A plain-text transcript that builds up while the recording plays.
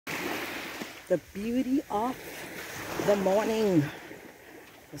the beauty of the morning,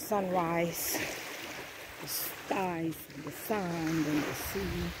 the sunrise, the skies, and the sand, and the sea,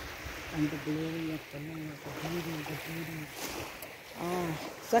 and the glory of the Lord, the beauty.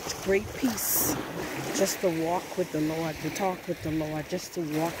 Such great peace just to walk with the Lord, to talk with the Lord, just to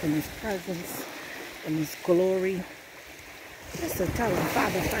walk in His presence, in His glory. Just to tell Him,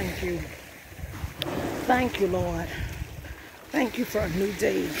 Father, thank you. Thank you, Lord. Thank you for a new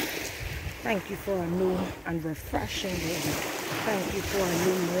day. Thank you for a new and refreshing day. Thank you for a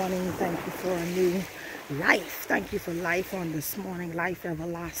new morning. Thank you for a new life. Thank you for life on this morning, life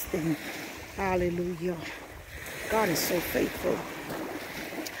everlasting. Hallelujah. God is so faithful.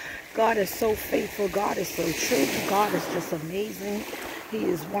 God is so faithful. God is so true. God is just amazing. He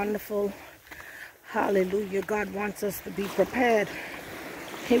is wonderful. Hallelujah. God wants us to be prepared.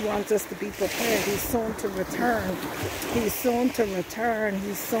 He wants us to be prepared. He's soon to return. He's soon to return.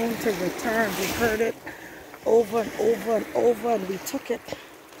 He's soon to return. We heard it over and over and over, and we took it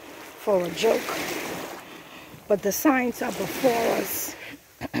for a joke. But the signs are before us.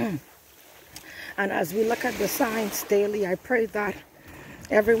 And as we look at the signs daily, I pray that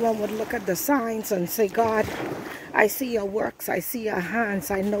everyone would look at the signs and say, God, I see your works. I see your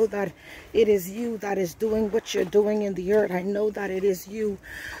hands. I know that it is you that is doing what you're doing in the earth. I know that it is you,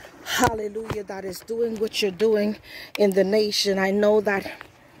 hallelujah, that is doing what you're doing in the nation. I know that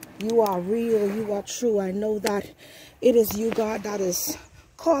you are real. You are true. I know that it is you, God, that is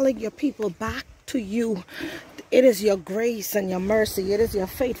calling your people back to you. It is your grace and your mercy. It is your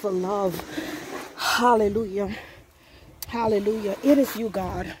faithful love. Hallelujah. Hallelujah. It is you,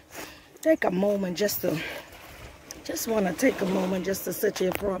 God. Take a moment just want to take a moment just to sit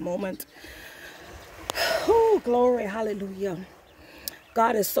here for a moment. Oh, glory. Hallelujah.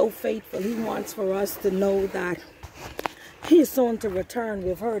 God is so faithful. He wants for us to know that He is soon to return.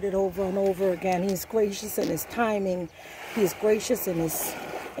 We've heard it over and over again. He's gracious in His timing. He's gracious in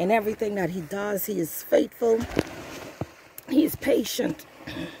everything that He does. He is faithful. He is patient.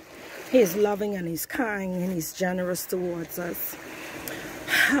 He is loving and He's kind and He's generous towards us.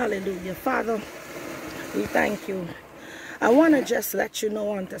 Hallelujah. Father, we thank you. I want to just let you know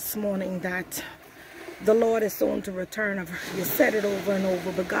on this morning that the Lord is soon to return. You said it over and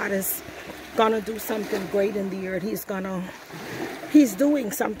over, but God is going to do something great in the earth. He's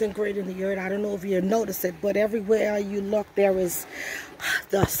doing something great in the earth. I don't know if you notice it, but everywhere you look, there is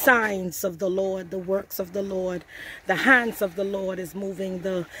the signs of the Lord, the works of the Lord. The hands of the Lord is moving.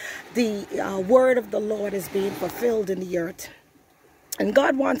 The word of the Lord is being fulfilled in the earth. And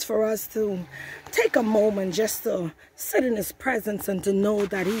God wants for us to take a moment just to sit in His presence and to know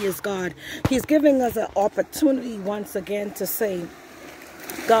that He is God. He's giving us an opportunity once again to say,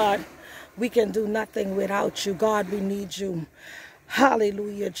 God, we can do nothing without you. God, we need you.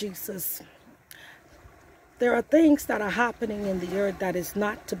 Hallelujah, Jesus. There are things that are happening in the earth that is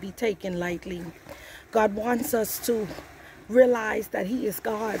not to be taken lightly. God wants us to realize that He is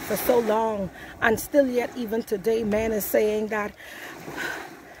God. For so long, and still yet even today, man is saying that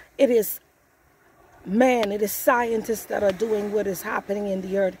it is man, it is scientists that are doing what is happening in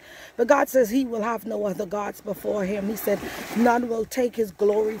the earth. But God says He will have no other gods before Him. He said none will take His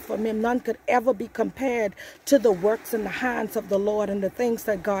glory from Him. None could ever be compared to the works in the hands of the Lord and the things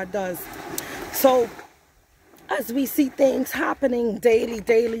that God does. So as we see things happening daily,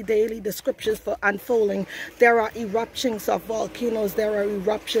 the scriptures for unfolding, there are eruptions of volcanoes, there are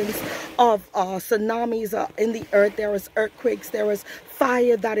eruptions of tsunamis in the earth, there is earthquakes, there is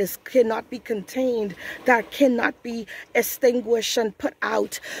fire that cannot be contained, that cannot be extinguished and put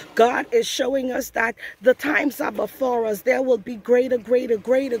out. God is showing us that the times are before us. There will be greater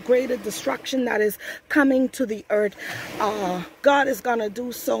destruction that is coming to the earth. God is going to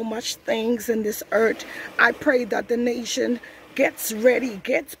do so much things in this earth. I pray that the nation gets ready,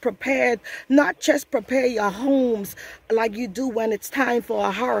 gets prepared. Not just prepare your homes like you do when it's time for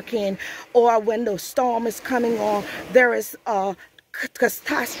a hurricane or when the storm is coming or there is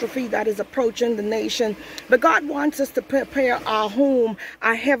catastrophe that is approaching the nation. But God wants us to prepare our home,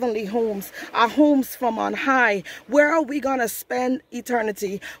 our heavenly homes, our homes from on high. Where are we going to spend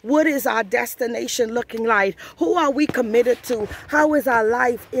eternity? What is our destination looking like? Who are we committed to? How is our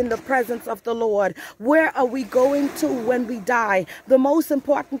life in the presence of the Lord? Where are we going to when we die? The most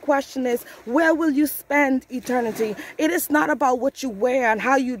important question is, where will you spend eternity? It is not about what you wear and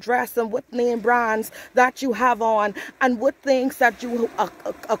how you dress and what name brands that you have on and what things that you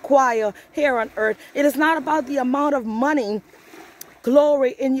acquire here on earth. It is not about the amount of money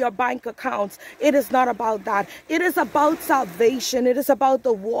glory in your bank accounts. It is not about that. It is about salvation. It is about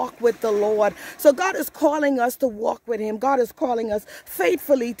the walk with the Lord. So God is calling us to walk with him. God is calling us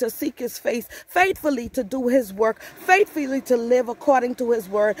faithfully to seek his face, faithfully to do his work, faithfully to live according to his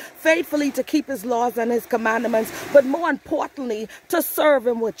word, faithfully to keep his laws and his commandments, but more importantly, to serve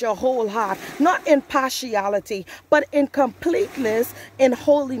him with your whole heart, not in partiality, but in completeness, in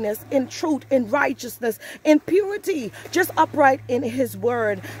holiness, in truth, in righteousness, in purity, just upright in his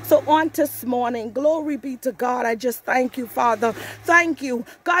word. So on this morning, glory be to God. I just thank you, Father. Thank you.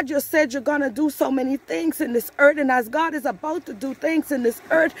 God, you said you're going to do so many things in this earth, and as God is about to do things in this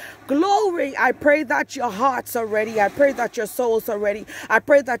earth, glory, I pray that your hearts are ready. I pray that your souls are ready. I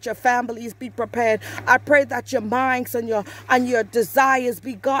pray that your families be prepared. I pray that your minds and your desires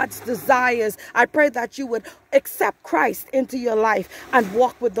be God's desires. I pray that you would accept Christ into your life and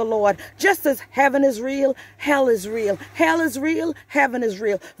walk with the Lord. Just as heaven is real, hell is real. Hell is real, heaven is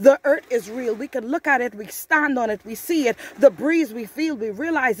real. The earth is real. We can look at it, we stand on it, we see it. The breeze we feel, we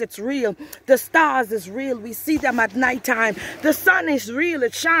realize it's real. The stars is real. We see them at nighttime. The sun is real.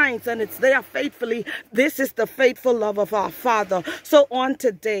 It shines and it's there faithfully. This is the faithful love of our Father. So on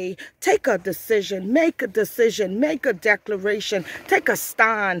today, take a decision, make a decision, make a declaration, take a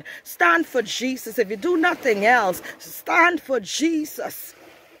stand. Stand for Jesus. If you do nothing else, stand for Jesus.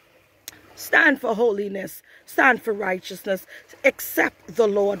 Stand for holiness. Stand for righteousness. Accept the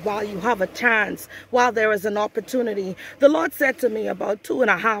Lord while you have a chance, while there is an opportunity. The Lord said to me about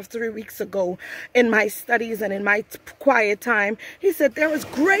 2.5, 3 weeks ago in my studies and in my quiet time, he said, there is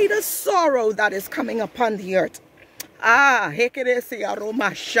greater sorrow that is coming upon the earth. We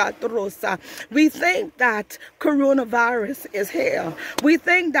think that coronavirus is here. We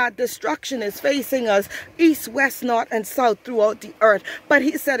think that destruction is facing us east, west, north, and south throughout the earth. But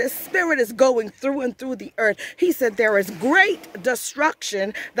he said his spirit is going through and through the earth. He said there is great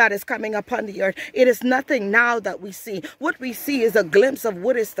destruction that is coming upon the earth. It is nothing now that we see. What we see is a glimpse of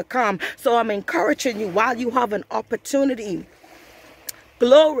what is to come. So I'm encouraging you while you have an opportunity.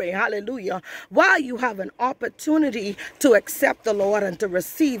 Glory, hallelujah. While you have an opportunity to accept the Lord and to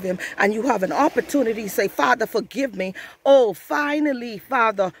receive him, and you have an opportunity to say, Father, forgive me. Oh, finally,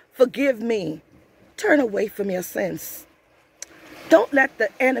 Father, forgive me. Turn away from your sins. Don't let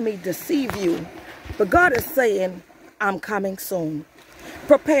the enemy deceive you. But God is saying, I'm coming soon.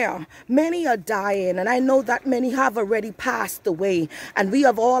 Prepare. Many are dying, and I know that many have already passed away, and we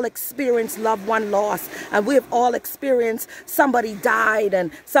have all experienced loved one loss, and we have all experienced somebody died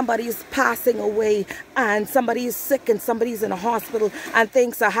and somebody is passing away and somebody is sick and somebody's in a hospital and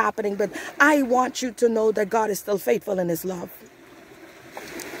things are happening. But I want you to know that God is still faithful in his love.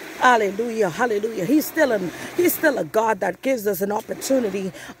 Hallelujah, hallelujah. He's still a God that gives us an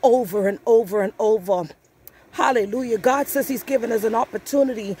opportunity over and over and over. Hallelujah. God says he's given us an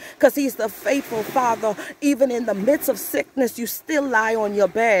opportunity because he's the faithful Father. Even in the midst of sickness, you still lie on your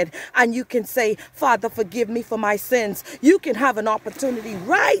bed and you can say, Father, forgive me for my sins. You can have an opportunity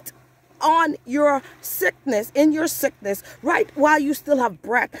right on your sickness, in your sickness, right while you still have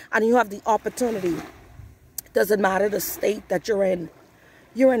breath and you have the opportunity. Doesn't matter the state that you're in.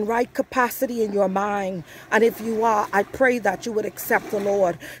 You're in right capacity in your mind. And if you are, I pray that you would accept the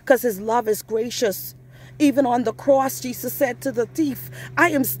Lord because his love is gracious. Even on the cross, Jesus said to the thief, I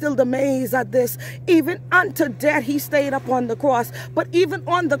am still amazed at this. Even unto death, he stayed up on the cross. But even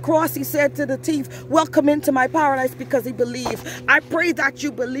on the cross, he said to the thief, welcome into my paradise, because he believed. I pray that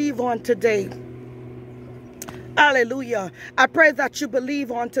you believe on today. Hallelujah. I pray that you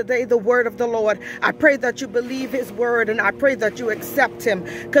believe on today the word of the Lord. I pray that you believe his word, and I pray that you accept him,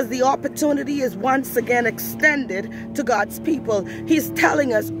 because the opportunity is once again extended to God's people. He's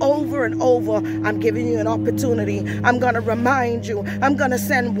telling us over and over, I'm giving you an opportunity. I'm going to remind you. I'm going to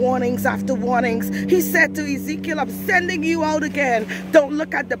send warnings after warnings. He said to Ezekiel, I'm sending you out again. Don't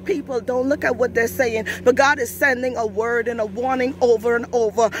look at the people. Don't look at what they're saying. But God is sending a word and a warning over and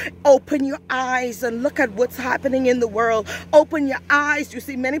over. Open your eyes and look at what's happening in the world. Open your eyes. You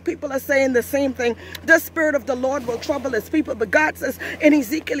see, many people are saying the same thing. The Spirit of the Lord will trouble his people. But God says in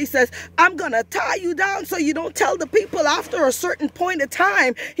Ezekiel, he says, I'm going to tie you down so you don't tell the people after a certain point of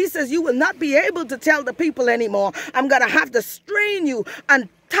time. He says you will not be able to tell the people anymore. I'm going to have to strain you and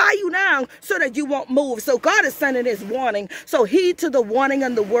tie you down so that you won't move. So God is sending his warning. So heed to the warning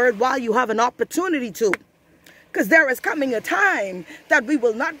and the word while you have an opportunity to. Because there is coming a time that we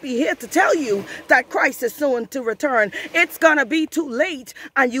will not be here to tell you that Christ is soon to return. It's going to be too late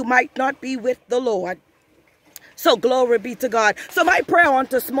and you might not be with the Lord. So glory be to God. So my prayer on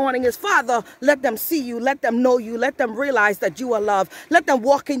this morning is, Father, let them see you, let them know you, let them realize that you are love. Let them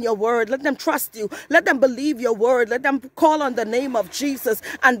walk in your word, let them trust you, let them believe your word, let them call on the name of Jesus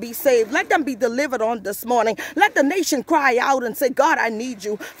and be saved. Let them be delivered on this morning. Let the nation cry out and say, God, I need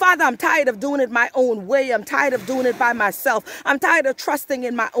you. Father, I'm tired of doing it my own way. I'm tired of doing it by myself. I'm tired of trusting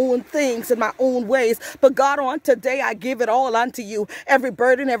in my own things, in my own ways. But God, on today, I give it all unto you. Every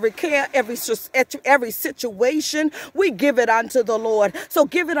burden, every care, every situation, we give it unto the Lord. So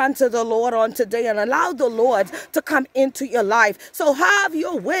give it unto the Lord on today and allow the Lord to come into your life. So have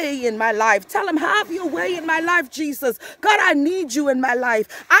your way in my life. Tell him, have your way in my life, Jesus. God, I need you in my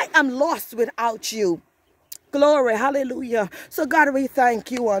life. I am lost without you. Glory, hallelujah. So God, we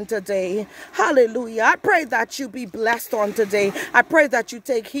thank you on today. Hallelujah. I pray that you be blessed on today. I pray that you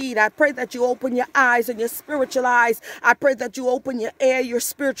take heed. I pray that you open your eyes and your spiritual eyes. I pray that you open your ear, your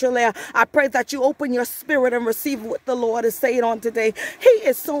spiritual ear. I pray that you open your spirit and receive what the Lord is saying on today. He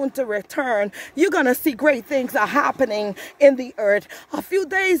is soon to return. You're going to see great things are happening in the earth. A few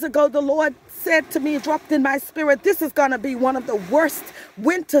days ago, the Lord said to me, dropped in my spirit, this is going to be one of the worst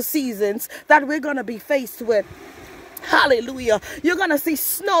winter seasons that we're going to be faced with. Hallelujah. You're going to see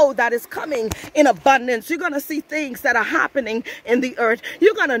snow that is coming in abundance. You're going to see things that are happening in the earth.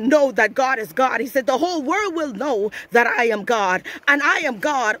 You're going to know that God is God. He said, the whole world will know that I am God, and I am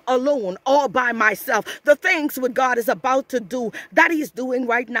God alone, all by myself. The things what God is about to do, that he's doing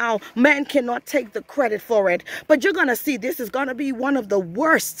right now, man cannot take the credit for it. But you're going to see this is going to be one of the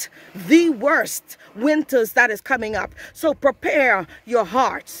worst winters that is coming up. So prepare your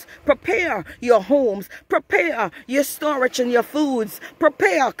hearts, prepare your homes, prepare your storage and your foods.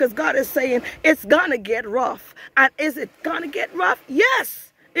 Prepare, because God is saying it's gonna get rough. And is it gonna get rough?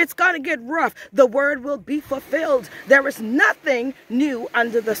 Yes, it's gonna get rough. The word will be fulfilled. There is nothing new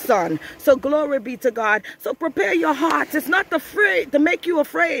under the sun. So glory be to God. So prepare your hearts. It's not afraid to make you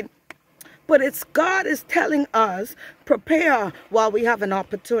afraid, but it's God is telling us, prepare while we have an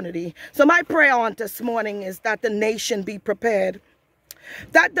opportunity. So my prayer on this morning is that the nation be prepared.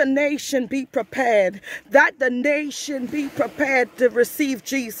 That the nation be prepared. That the nation be prepared to receive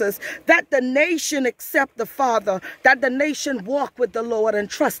Jesus. That the nation accept the Father. That the nation walk with the Lord and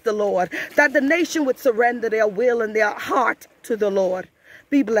trust the Lord. That the nation would surrender their will and their heart to the Lord.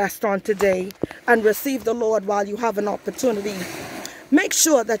 Be blessed on today and receive the Lord while you have an opportunity. Make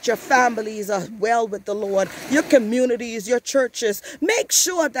sure that your families are well with the Lord, your communities, your churches. Make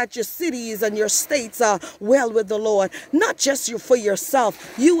sure that your cities and your states are well with the Lord. Not just you for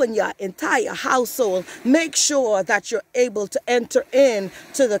yourself, you and your entire household. Make sure that you're able to enter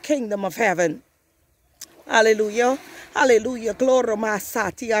into the kingdom of heaven. Hallelujah. Hallelujah. Glory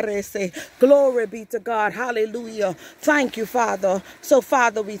be to God. Hallelujah. Thank you, Father. So,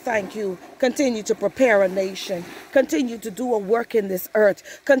 Father, we thank you. Continue to prepare a nation. Continue to do a work in this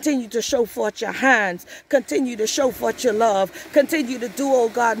earth. Continue to show forth your hands. Continue to show forth your love. Continue to do, oh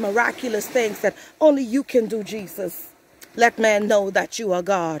God, miraculous things that only you can do, Jesus. Let man know that you are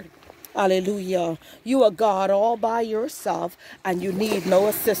God. Hallelujah. You are God all by yourself, and you need no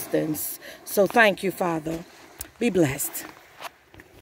assistance. So thank you, Father. Be blessed.